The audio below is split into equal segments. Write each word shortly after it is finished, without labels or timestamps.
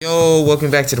Yo,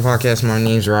 welcome back to the podcast. My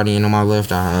name's Roddy, and on my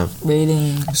left I have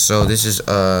Rating. So this is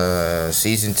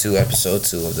season 2, episode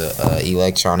 2 of the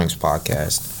electronics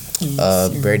podcast.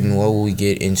 Braden, what will we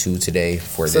get into today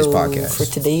for this podcast? For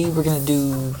today, we're gonna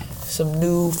do some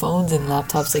new phones and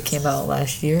laptops that came out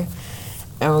last year,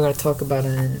 and we're gonna talk about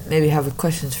it and maybe have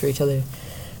questions for each other.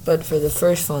 But for the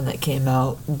first phone that came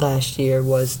out last year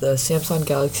was the Samsung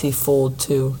Galaxy Fold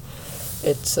 2.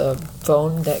 It's a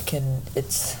phone that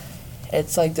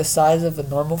it's like the size of a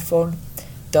normal phone,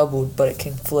 doubled, but it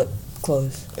can flip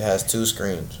close. It has 2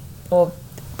 screens. Well,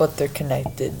 but they're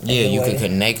connected. Yeah, you can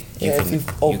connect. If you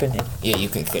open it. Yeah, you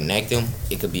can connect them.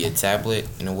 It could be a tablet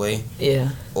in a way. Yeah.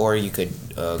 Or you could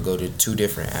go to 2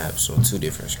 different apps on 2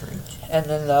 different screens. And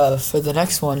then for the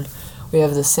next one, we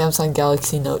have the Samsung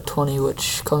Galaxy Note 20,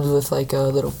 which comes with like a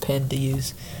little pen to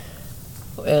use.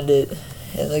 And it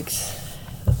looks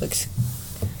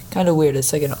kind of weird.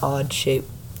 It's like an odd shape.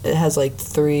 It has like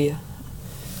 3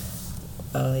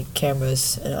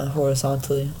 cameras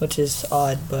horizontally, which is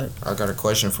odd, but I got a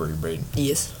question for you, Braden.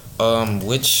 yes.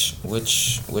 Which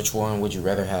one would you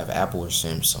rather have, Apple or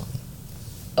Samsung?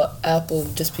 Apple,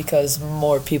 just because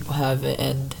more people have it,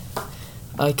 and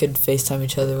I could FaceTime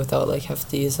each other without having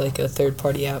to use like a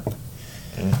third-party app.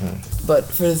 Mm-hmm. But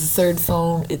for the third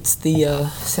phone, it's the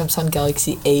Samsung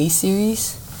Galaxy A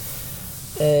series.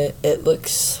 It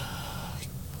looks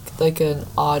like an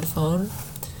odd phone.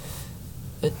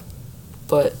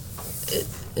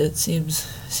 It seems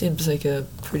like a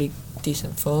pretty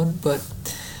decent phone. But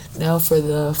now for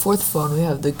the fourth phone, we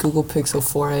have the Google Pixel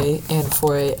 4a and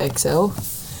 4a XL,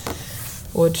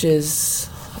 which is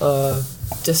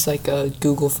just like a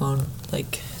Google phone.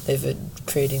 Like, they've been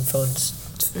creating phones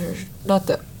for not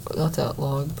that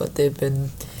long, but they've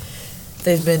been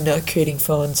creating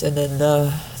phones. And then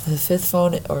the fifth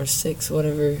phone, or sixth,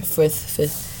 whatever,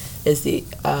 fifth is the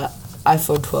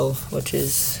iPhone 12, which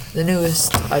is the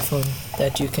newest iPhone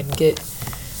that you can get,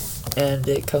 and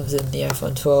it comes in the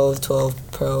iPhone 12, 12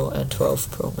 Pro, and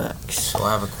 12 Pro Max. So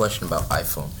I have a question about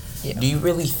iPhone. Yeah. Do you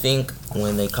really think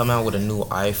when they come out with a new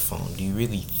iPhone, do you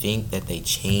really think that they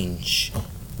change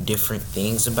different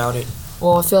things about it?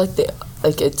 Well, I feel like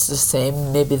it's the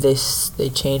same. Maybe they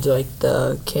change like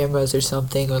the cameras or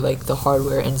something, or like the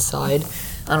hardware inside.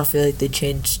 I don't feel like they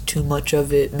changed too much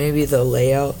of it. Maybe the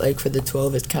layout, like for the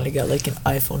 12, it's kind of got like an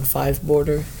iPhone 5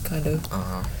 border, kind of.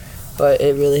 But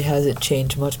it really hasn't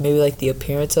changed much. Maybe like the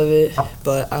appearance of it,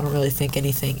 but I don't really think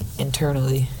anything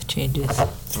internally changes.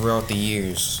 Throughout the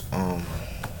years,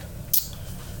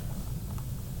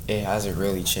 it hasn't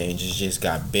really changed. It's just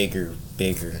got bigger.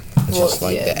 Just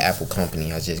like the Apple company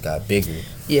has just got bigger.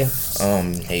 Yeah.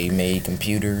 They made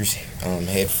computers,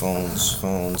 headphones,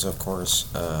 phones, of course,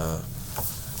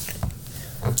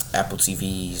 Apple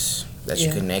TVs that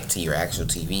you connect to your actual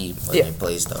TV when they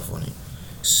play stuff on it.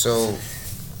 So,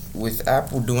 with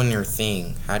Apple doing their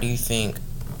thing, how do you think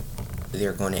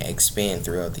they're going to expand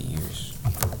throughout the years?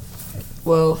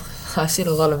 Well, I've seen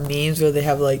a lot of memes where they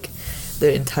have like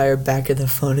the entire back of the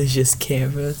phone is just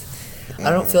cameras. I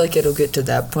don't feel like it'll get to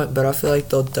that point, but I feel like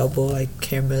they'll double like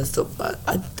cameras.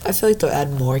 I feel like they'll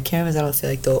add more cameras. I don't feel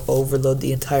like they'll overload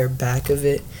the entire back of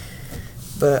it.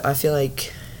 But I feel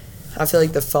like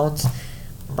the phones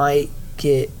might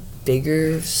get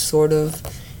bigger, sort of,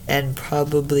 and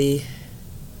probably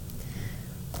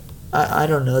I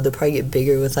don't know. They'll probably get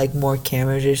bigger with like more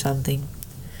cameras or something.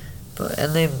 But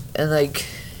in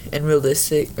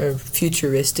realistic or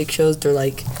futuristic shows, they're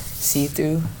like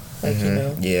see-through. Like, you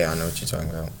know? Yeah, I know what you're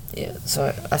talking about. Yeah,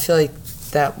 so I feel like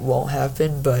that won't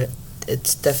happen, but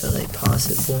it's definitely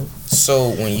possible. So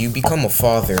when you become a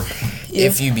father,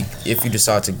 if you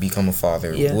decide to become a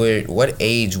father, what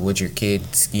age would your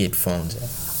kids get phones at?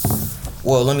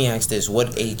 Well, let me ask this: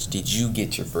 what age did you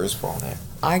get your first phone at?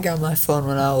 I got my phone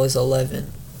when I was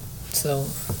 11, so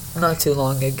not too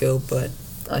long ago, but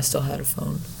I still had a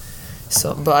phone.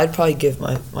 So, but I'd probably give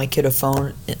my kid a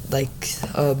phone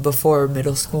before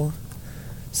middle school.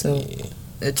 So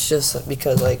it's just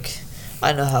because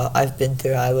I know how I've been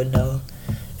through. I would know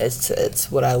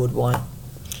it's what I would want.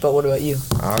 But what about you?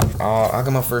 I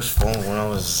got my first phone when I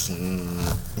was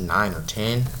 9 or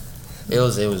 10. It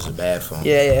was a bad phone.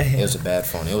 Yeah. It was a bad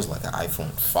phone. It was like an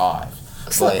iPhone 5.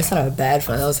 It's not a bad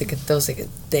phone. That was like a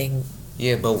thing.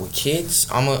 Yeah, but with kids,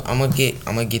 I'm gonna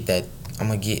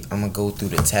go through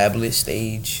the tablet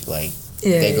stage.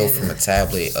 They go from a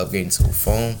tablet upgrading to a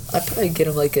phone. I'd probably get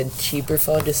them like a cheaper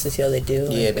phone just to see how they do.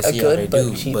 Yeah, to see how they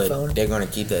do. Cheap but phone. They're gonna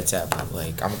keep that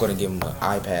tablet. I'm gonna give them an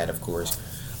iPad, of course,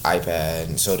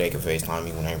 so they can FaceTime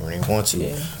me whenever they want to.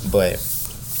 Yeah. But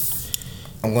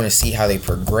I'm gonna see how they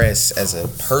progress as a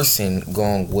person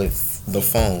going with the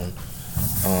phone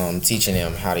teaching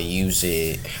them how to use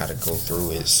it, how to go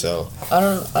through it. So I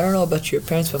don't know about your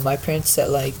parents, but my parents said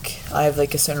like I have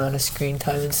like a certain amount of screen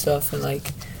time and stuff, and I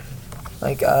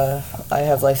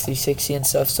have Life 360 and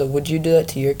stuff. So would you do that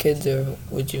to your kids, or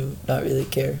would you not really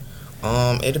care?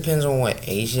 It depends on what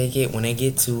age they get. When they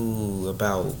get to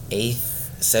about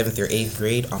 7th or 8th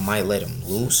grade, I might let them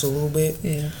loose a little bit.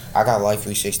 Yeah. I got Life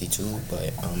 360 too,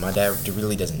 but my dad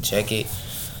really doesn't check it.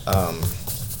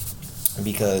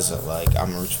 Because like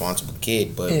I'm a responsible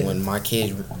kid, but when my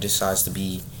kid decides to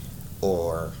be,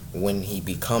 or when he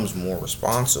becomes more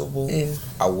responsible,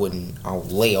 I'll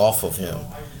lay off of him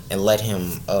and let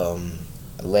him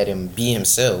be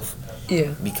himself.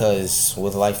 Yeah. Because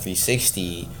with Life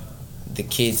 360, the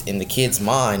kids'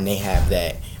 mind, they have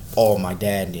that, oh, my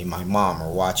dad and my mom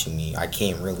are watching me, I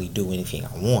can't really do anything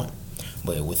I want.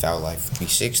 But without Life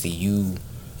 360, you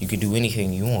can do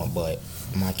anything you want, but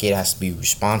my kid has to be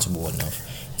responsible enough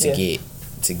to get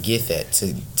to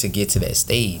that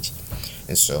stage.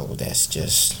 And so that's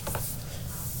just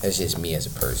me as a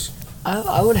person.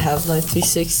 I would have Life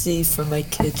 360 for my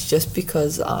kids just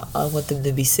because I want them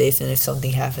to be safe, and if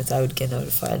something happens, I would get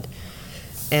notified.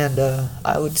 And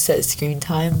I would set screen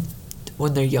time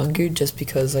when they're younger just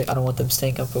because like I don't want them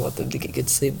staying up. I want them to get good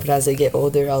sleep. But as they get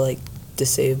older, I'll like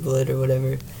disable it or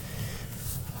whatever.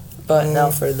 But now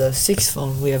for the 6th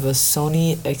phone, we have a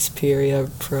Sony Xperia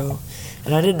Pro.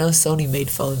 And I didn't know Sony made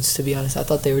phones, to be honest. I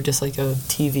thought they were just like a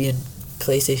TV and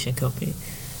PlayStation company.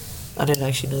 I didn't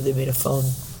actually know they made a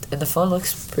phone. And the phone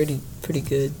looks pretty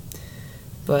good.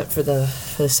 But for the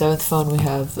 7th phone, we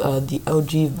have the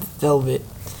LG Velvet,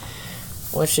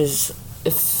 which is,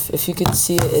 if you could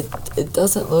see it, it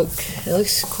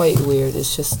looks quite weird.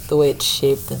 It's just the way it's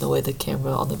shaped and the way the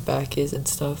camera on the back is and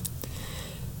stuff.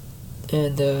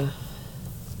 And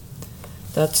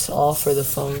that's all for the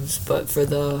phones. But for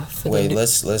the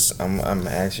I'm gonna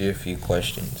ask you a few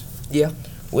questions. Yeah.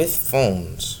 With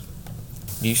phones,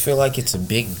 do you feel like it's a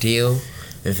big deal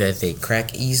that they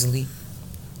crack easily?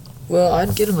 Well,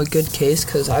 I'd get them a good case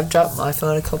because I've dropped my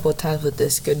phone a couple of times with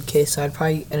this good case. So and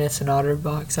it's an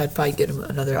OtterBox. I'd probably get them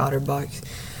another OtterBox.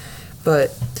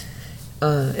 But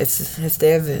if they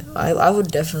haven't, I would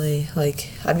definitely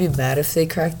I'd be mad if they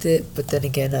cracked it. But then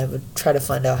again, I would try to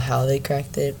find out how they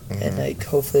cracked it, and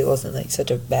hopefully it wasn't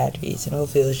such a bad reason.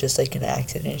 Hopefully it was just an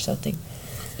accident or something.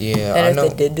 Yeah, and if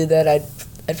they did do that, I'd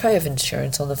probably have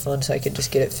insurance on the phone so I could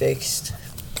just get it fixed.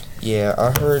 Yeah,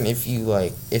 I heard if you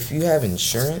have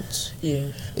insurance,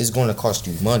 it's going to cost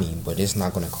you money, but it's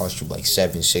not going to cost you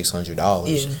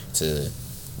 $600 to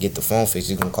get the phone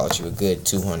fixed. It's going to cost you a good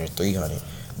 $200, $300.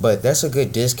 But that's a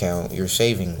good discount. You're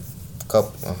saving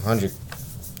couple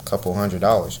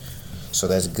 $100. So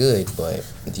that's good. But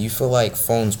do you feel like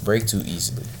phones break too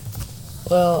easily?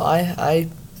 Well, I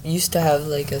used to have a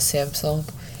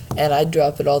Samsung, and I'd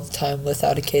drop it all the time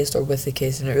without a case or with a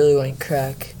case, and it really wouldn't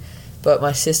crack. But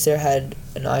my sister had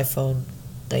an iPhone.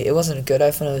 It wasn't a good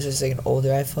iPhone. It was just an older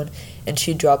iPhone, and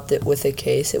she dropped it with a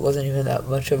case. It wasn't even that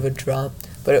much of a drop,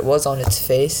 but it was on its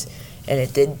face, and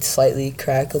it did slightly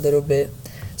crack a little bit.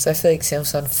 So I feel like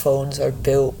Samsung phones are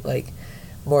built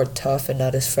more tough and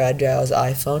not as fragile as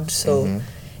iPhones. So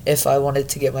if I wanted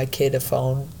to get my kid a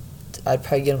phone, I'd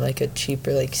probably get him a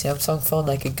cheaper Samsung phone,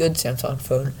 a good Samsung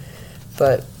phone.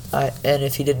 But and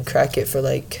if he didn't crack it for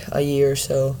a year or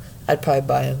so, I'd probably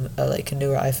buy him a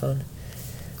newer iPhone.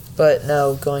 But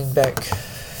now going back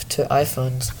to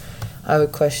iPhones, I have a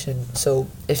question. So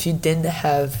if you didn't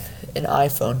have an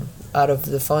iPhone, out of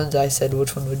the phones I said,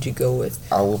 which one would you go with?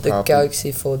 The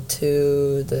Galaxy Fold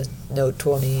 2, the Note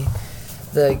 20,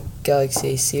 the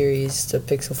Galaxy A series, the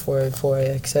Pixel 4a,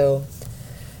 4a XL,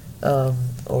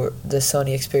 or the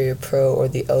Sony Xperia Pro, or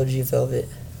the LG Velvet?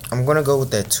 I'm gonna go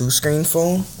with that 2-screen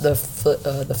phone. The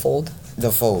Fold.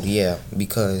 The Fold, yeah,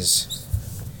 because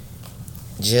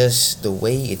just the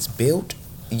way it's built,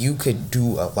 you could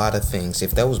do a lot of things.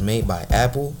 If that was made by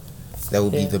Apple, that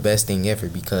would be the best thing ever.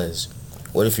 Because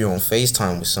what if you're on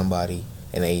FaceTime with somebody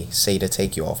and they say to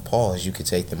take you off pause? You could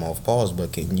take them off pause,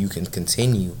 but you can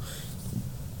continue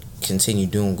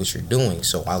doing what you're doing.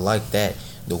 So I like that,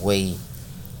 the way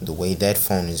that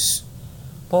phone is.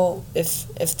 Well,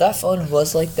 if that phone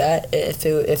was like that,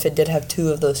 if it did have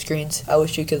 2 of those screens, I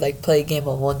wish you could play a game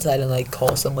on one side and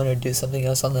call someone or do something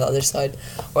else on the other side,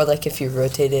 or if you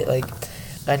rotate it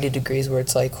 90 degrees where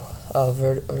it's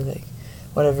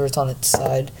whatever it's on its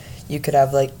side, you could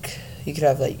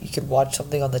watch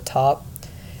something on the top,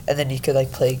 and then you could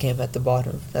play a game at the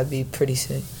bottom. That'd be pretty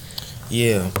sick.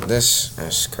 Yeah,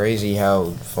 that's crazy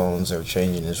how phones are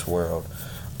changing this world.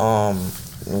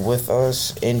 With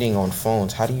us ending on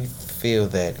phones, how do you feel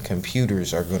that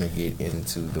computers are going to get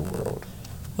into the world?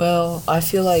 Well, I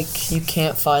feel like you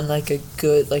can't find like a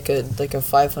good like a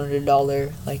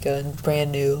 $500 like a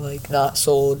brand new like not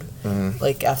sold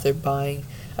like after buying.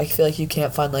 I feel like you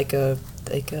can't find like a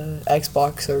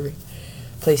Xbox or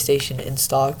PlayStation in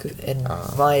stock in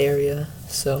my area.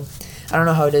 So I don't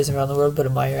know how it is around the world, but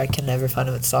in my area I can never find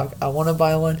them in stock. I want to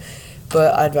buy one,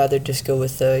 but I'd rather just go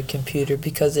with the computer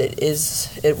because it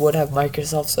would have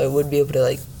Microsoft, so I would be able to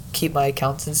like keep my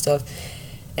accounts and stuff,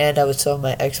 and I would sell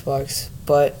my Xbox,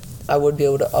 but I would be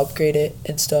able to upgrade it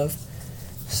and stuff.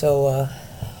 So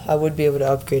I would be able to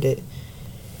upgrade it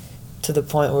to the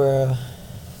point where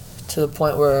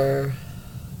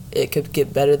it could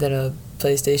get better than a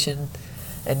PlayStation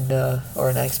and or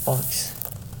an Xbox.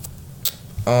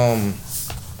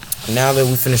 Now that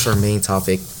we finished our main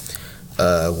topic,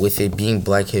 with it being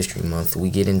Black History Month, we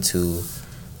get into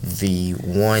the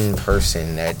one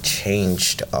person that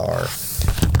changed our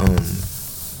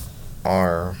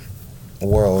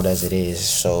world as it is.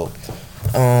 So,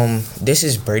 this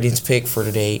is Braden's pick for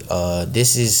today.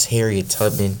 This is Harriet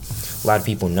Tubman. A lot of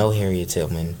people know Harriet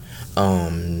Tubman.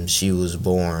 She was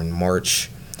born March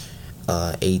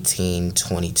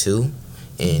 1822,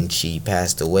 and she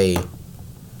passed away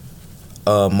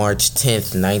March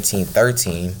 10th,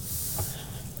 1913.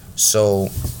 So,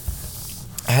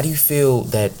 how do you feel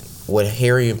that what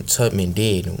Harriet Tubman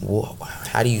did?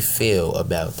 How do you feel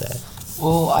about that?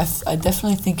 Well, I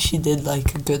definitely think she did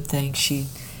like a good thing. She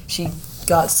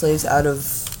got slaves out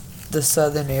of the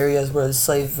southern areas where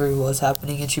slavery was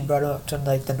happening, and she brought them up to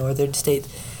like the northern states.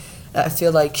 I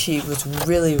feel like she was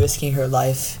really risking her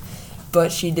life,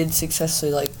 but she did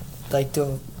successfully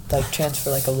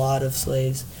transfer like a lot of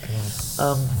slaves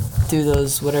through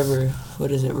those what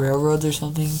is it, railroads or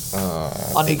something?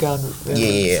 Underground railroads.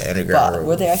 Yeah, underground railroads.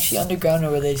 Were they actually underground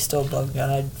or were they still above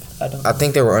ground? I don't know. I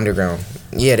think they were underground.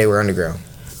 Yeah, they were underground.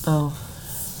 Oh.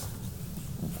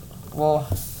 Well,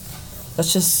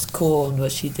 that's just cool in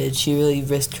what she did. She really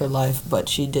risked her life, but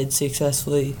she did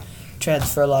successfully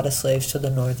transfer a lot of slaves to the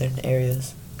northern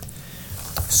areas.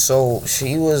 So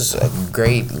she was a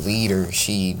great leader.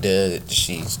 She's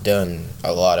done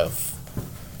a lot of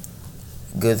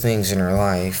good things in her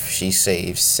life. She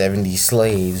saved 70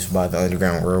 slaves by the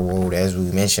Underground Railroad, as we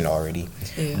mentioned already.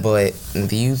 Yeah. But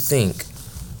do you think,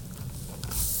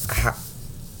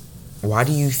 why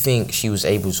do you think she was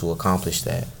able to accomplish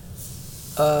that?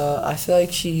 I feel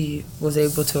like she was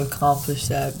able to accomplish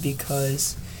that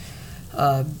because,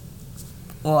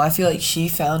 I feel like she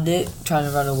found it trying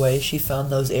to run away. She found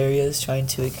those areas trying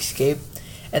to escape,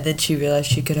 and then she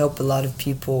realized she could help a lot of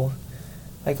people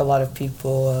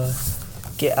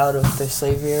get out of their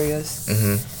slavery areas.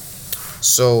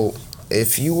 So,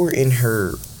 if you were in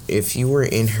her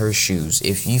shoes,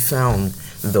 if you found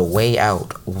the way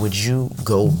out, would you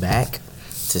go back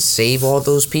to save all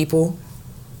those people?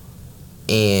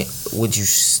 And would you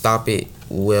stop it?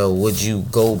 Well, would you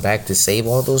go back to save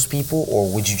all those people, or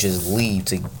would you just leave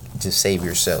to save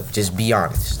yourself? Just be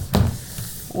honest.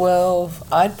 Well,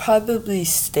 I'd probably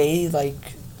stay,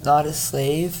 not a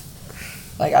slave.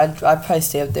 I'd probably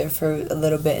stay up there for a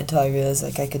little bit until I realized,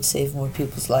 I could save more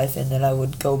people's life, and then I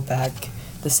would go back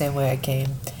the same way I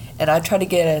came. And I'd try to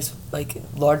get as,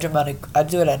 large amount of... I'd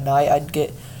do it at night. I'd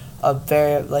get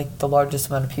the largest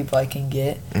amount of people I can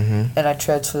get, and I'd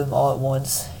transfer them all at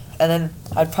once. And then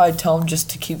I'd probably tell them just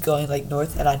to keep going,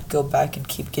 north, and I'd go back and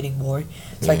keep getting more.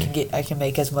 So I can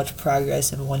make as much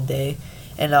progress in one day,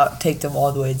 and not take them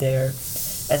all the way there,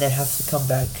 and then have to come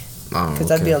back. Because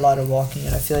that'd be a lot of walking,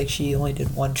 and I feel like she only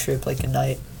did one trip, a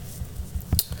night.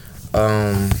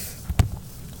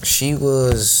 She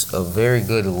was a very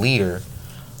good leader.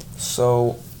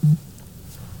 So,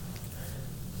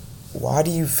 why do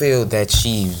you feel that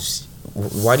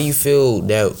why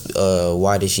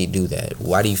did she do that?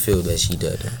 Why do you feel that she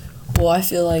did that? Well, I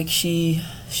feel like she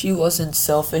wasn't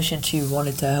selfish, and she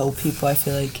wanted to help people. I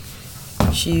feel like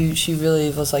she really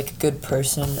was a good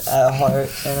person at heart,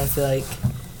 and I feel like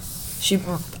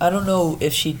I don't know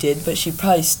if she did, but she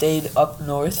probably stayed up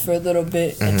north for a little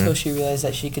bit until she realized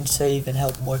that she could save and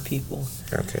help more people.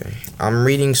 Okay. I'm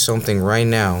reading something right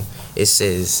now. It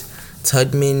says,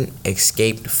 Tubman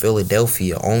escaped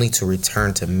Philadelphia only to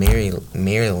return to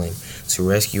Maryland to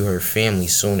rescue her family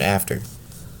soon after.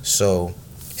 So,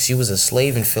 she was a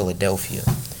slave in Philadelphia.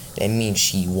 That means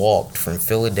she walked from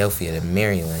Philadelphia to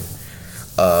Maryland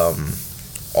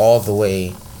all the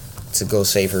way to go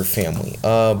save her family.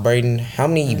 Braden, how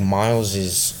many miles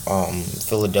is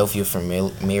Philadelphia from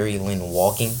Maryland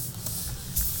walking?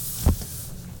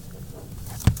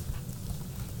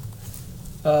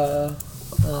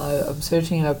 I'm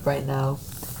searching it up right now.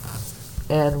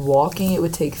 and walking it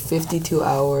would take 52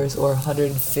 hours or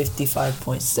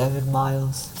 155.7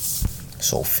 miles.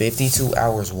 So 52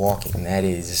 hours walking, that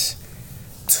is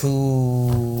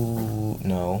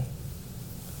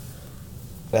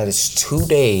that is 2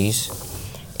 days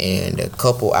and a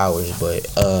couple hours, but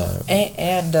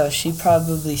and she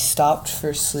probably stopped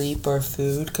for sleep or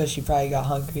food because she probably got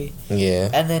hungry. Yeah.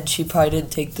 And then she probably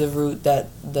didn't take the route that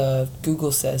the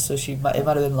Google says, so it might have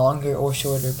been longer or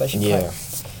shorter, but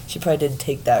she probably didn't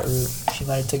take that route. She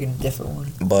might have taken a different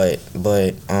one. But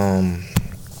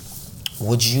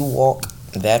would you walk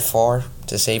that far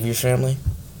to save your family?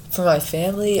 For my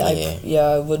family,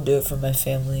 I would do it for my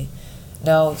family.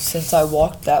 Now, since I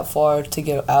walked that far to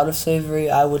get out of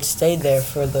slavery, I would stay there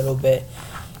for a little bit,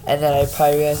 and then I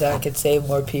probably realized I could save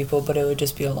more people, but it would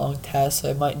just be a long task.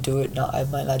 So I might not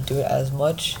do it as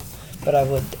much, but I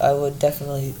would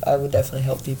definitely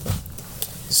help people.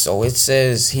 So it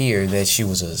says here that she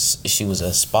was a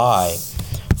spy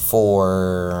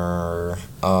for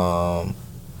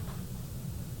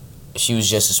she was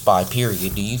just a spy,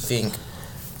 period. Do you think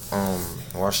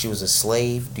while she was a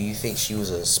slave, do you think she was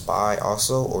a spy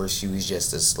also, or she was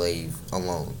just a slave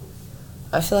alone?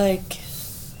 I feel like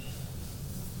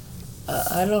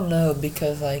I don't know,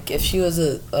 because like if she was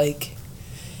a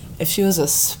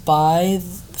spy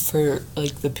for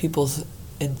like the people's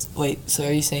so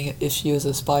are you saying if she was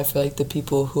a spy for like the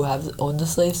people who have owned the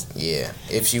slaves? Yeah,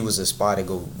 if she was a spy to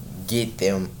go get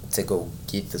the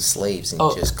slaves and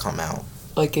just come out.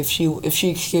 Like if she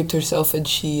escaped herself and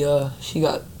she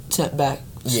got sent back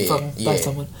by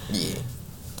someone. Yeah.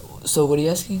 So what are you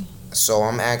asking? So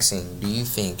I'm asking, do you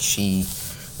think she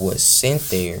was sent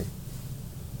there?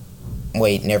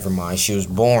 Wait, never mind. She was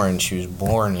born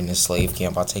in a slave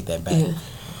camp. I'll take that back.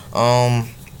 Yeah.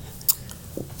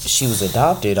 She was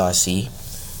adopted, I see.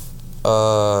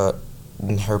 Her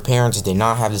parents did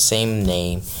not have the same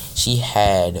name. She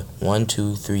had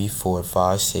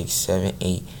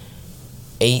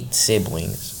 8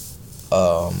 siblings.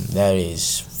 That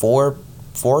is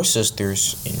four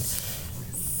sisters and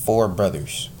 4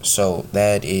 brothers. So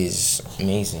that is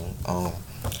amazing.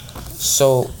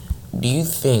 So do you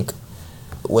think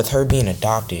with her being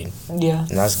adopted? Yeah.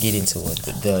 And let's get into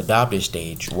the adopted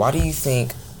stage. Why do you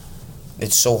think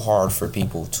it's so hard for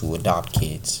people to adopt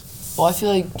kids? Well, I feel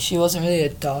like she wasn't really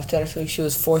adopted. I feel like she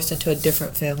was forced into a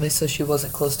different family, so she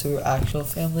wasn't close to her actual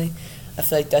family. I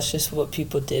feel like that's just what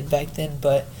people did back then,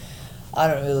 but I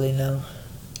don't really know.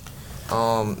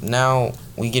 Now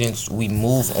we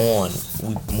move on.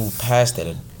 We move past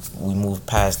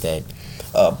that.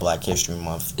 Black History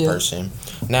Month person.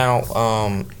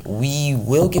 Now, we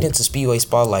will get into Speedway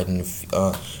Spotlight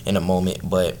in a moment,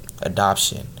 but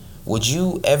adoption. Would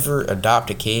you ever adopt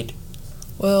a kid?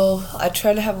 Well, I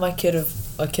try to have a kid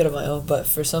of my own, but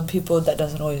for some people that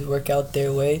doesn't always work out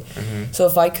their way. Mm-hmm. So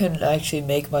if I couldn't actually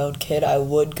make my own kid, I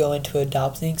would go into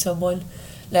adopting someone.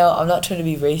 Now, I'm not trying to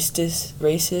be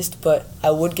racist, but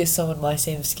I would get someone my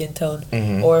same skin tone,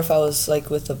 mm-hmm. or if I was like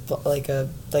with a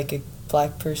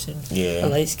black person, a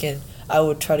light skin, I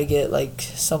would try to get like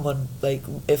someone like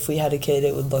if we had a kid,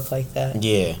 it would look like that.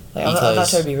 Yeah, like, I'm not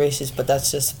trying to be racist, but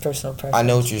that's just personal preference. I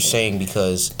know what you're saying,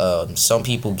 because some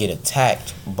people get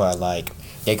attacked by like.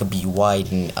 They could be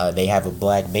white and they have a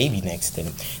black baby next to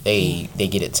them. They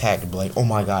get attacked and be like, oh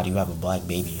my God, you have a black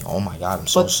baby. Oh my God, I'm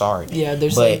so sorry. Yeah,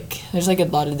 there's a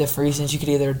lot of different reasons. You could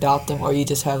either adopt them or you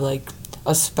just have like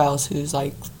a spouse who's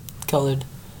like colored.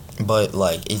 But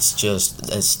like it's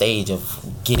just a stage of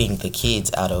getting the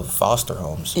kids out of foster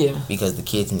homes. Yeah. Because the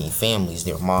kids need families.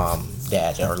 Their mom,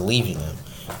 dad are leaving them.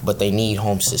 But they need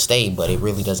homes to stay, but it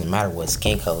really doesn't matter what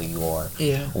skin color you are.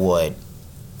 Yeah.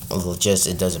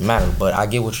 It doesn't matter. But I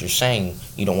get what you're saying.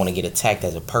 You don't want to get attacked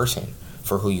as a person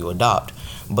for who you adopt.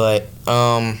 But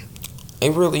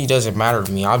it really doesn't matter to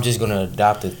me. I'm just gonna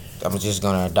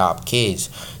adopt kids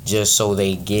just so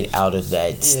they get out of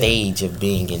that stage of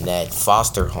being in that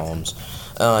foster homes.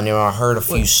 And I heard a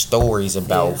few stories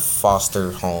about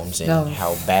foster homes and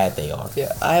how bad they are.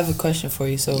 Yeah, I have a question for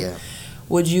you. So,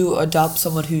 would you adopt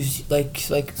someone who's like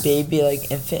baby, like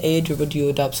infant age, or would you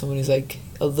adopt someone who's like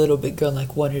a little bit grown,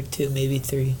 like 1 or 2, maybe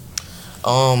 3?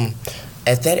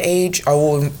 At that age,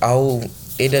 I'll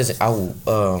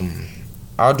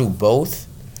do both,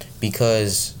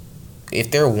 because if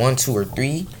they're 1, 2, or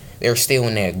 3, they're still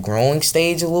in that growing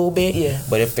stage a little bit. Yeah.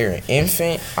 But if they're an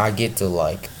infant, I get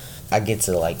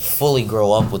to fully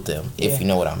grow up with them, if you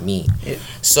know what I mean. Yeah.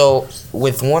 So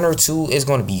with 1 or 2, it's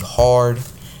gonna be hard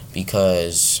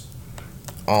because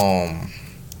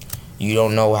you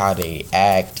don't know how they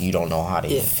act, you don't know how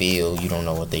they feel, you don't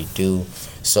know what they do.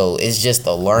 So it's just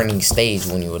a learning stage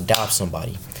when you adopt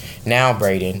somebody. Now,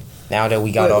 Brayden, now that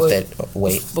we got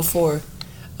before.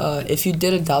 If you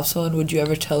did adopt someone, would you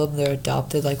ever tell them they're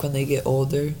adopted, like when they get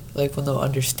older, like when they'll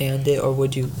understand it, or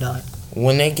would you not?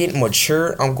 When they get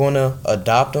mature, I'm gonna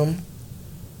adopt them.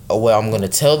 Well, I'm gonna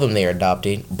tell them they're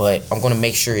adopted, but I'm gonna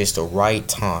make sure it's the right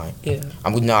time. Yeah.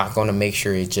 I'm not gonna make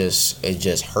sure it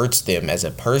just hurts them as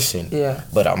a person. Yeah.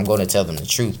 But I'm gonna tell them the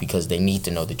truth because they need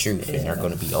to know the truth, and they're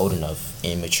gonna be old enough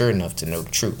and mature enough to know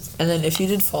the truth. And then if you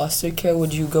did foster care,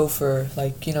 would you go for,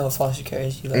 like, you know, foster care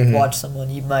is you like watch someone,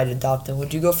 you might adopt them.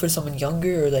 Would you go for someone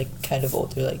younger or like kind of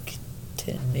older, like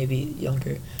 10, maybe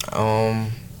younger?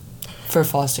 For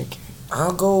foster care.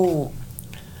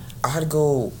 I'd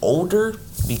go older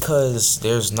because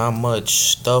there's not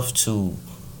much stuff to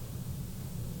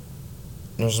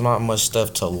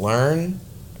learn,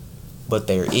 but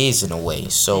there is in a way.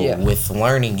 So with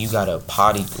learning,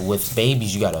 with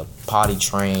babies you gotta potty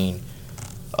train,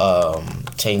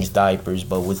 change diapers,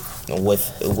 but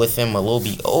with them a little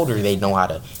bit older, they know how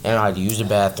to use the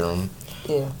bathroom.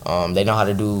 They know how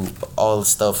to do all the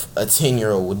stuff a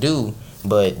 10-year-old would do,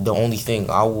 but the only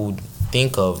thing I would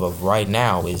think of right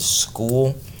now is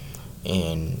school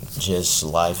and just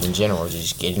life in general,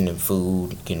 just getting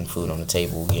food on the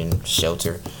table, getting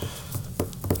shelter.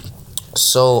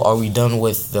 So are we done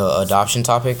with the adoption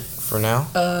topic for now?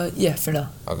 Yeah, for now.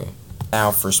 Okay.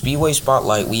 Now for Speedway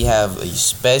Spotlight, we have a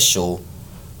special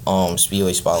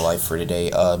Speedway Spotlight for today.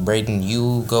 Braden,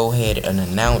 you go ahead and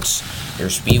announce your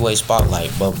Speedway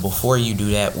Spotlight, but before you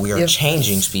do that, we are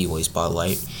changing Speedway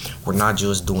Spotlight. We're not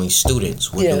just doing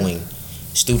students, we're doing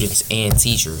students and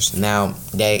teachers. Now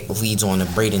that leads on to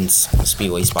Braden's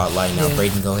Speedway Spotlight. Now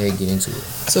Braden, go ahead and get into it.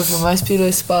 So for my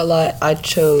Speedway Spotlight, I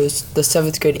chose the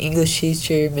 7th grade English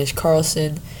teacher, Miss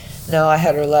Carlson. Now I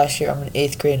had her last year, I'm in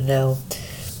 8th grade now.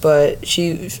 But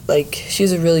she's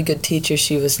a really good teacher.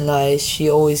 She was nice. She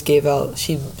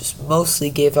mostly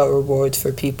gave out rewards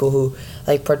for people who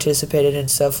like participated in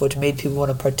stuff, which made people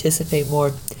want to participate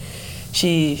more.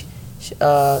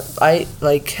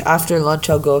 After lunch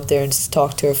I'll go up there and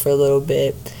talk to her for a little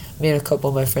bit. Me and a couple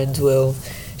of my friends will.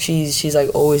 She's like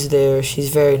always there. She's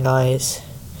very nice.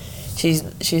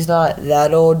 She's not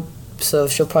that old, so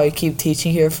she'll probably keep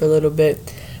teaching here for a little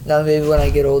bit. Now maybe when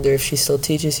I get older, if she still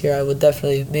teaches here, I will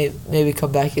definitely maybe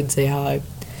come back and say hi.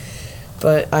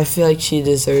 But I feel like she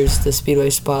deserves the Speedway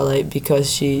Spotlight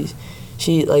because she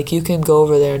like you can go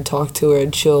over there and talk to her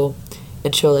and she'll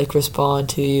like respond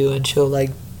to you and she'll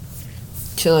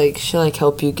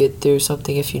help you get through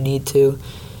something if you need to.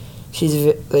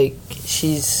 She's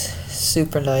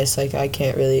super nice. Like I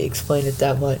can't really explain it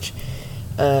that much.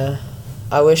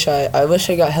 I wish I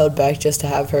got held back just to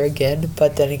have her again,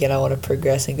 but then again I want to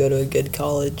progress and go to a good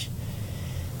college.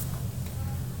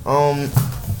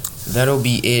 That'll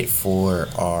be it for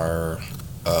our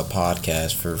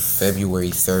podcast for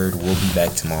February 3rd. We'll be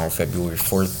back tomorrow, February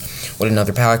 4th, with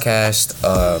another podcast.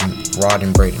 Rod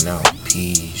and Braden out.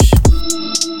 Peace.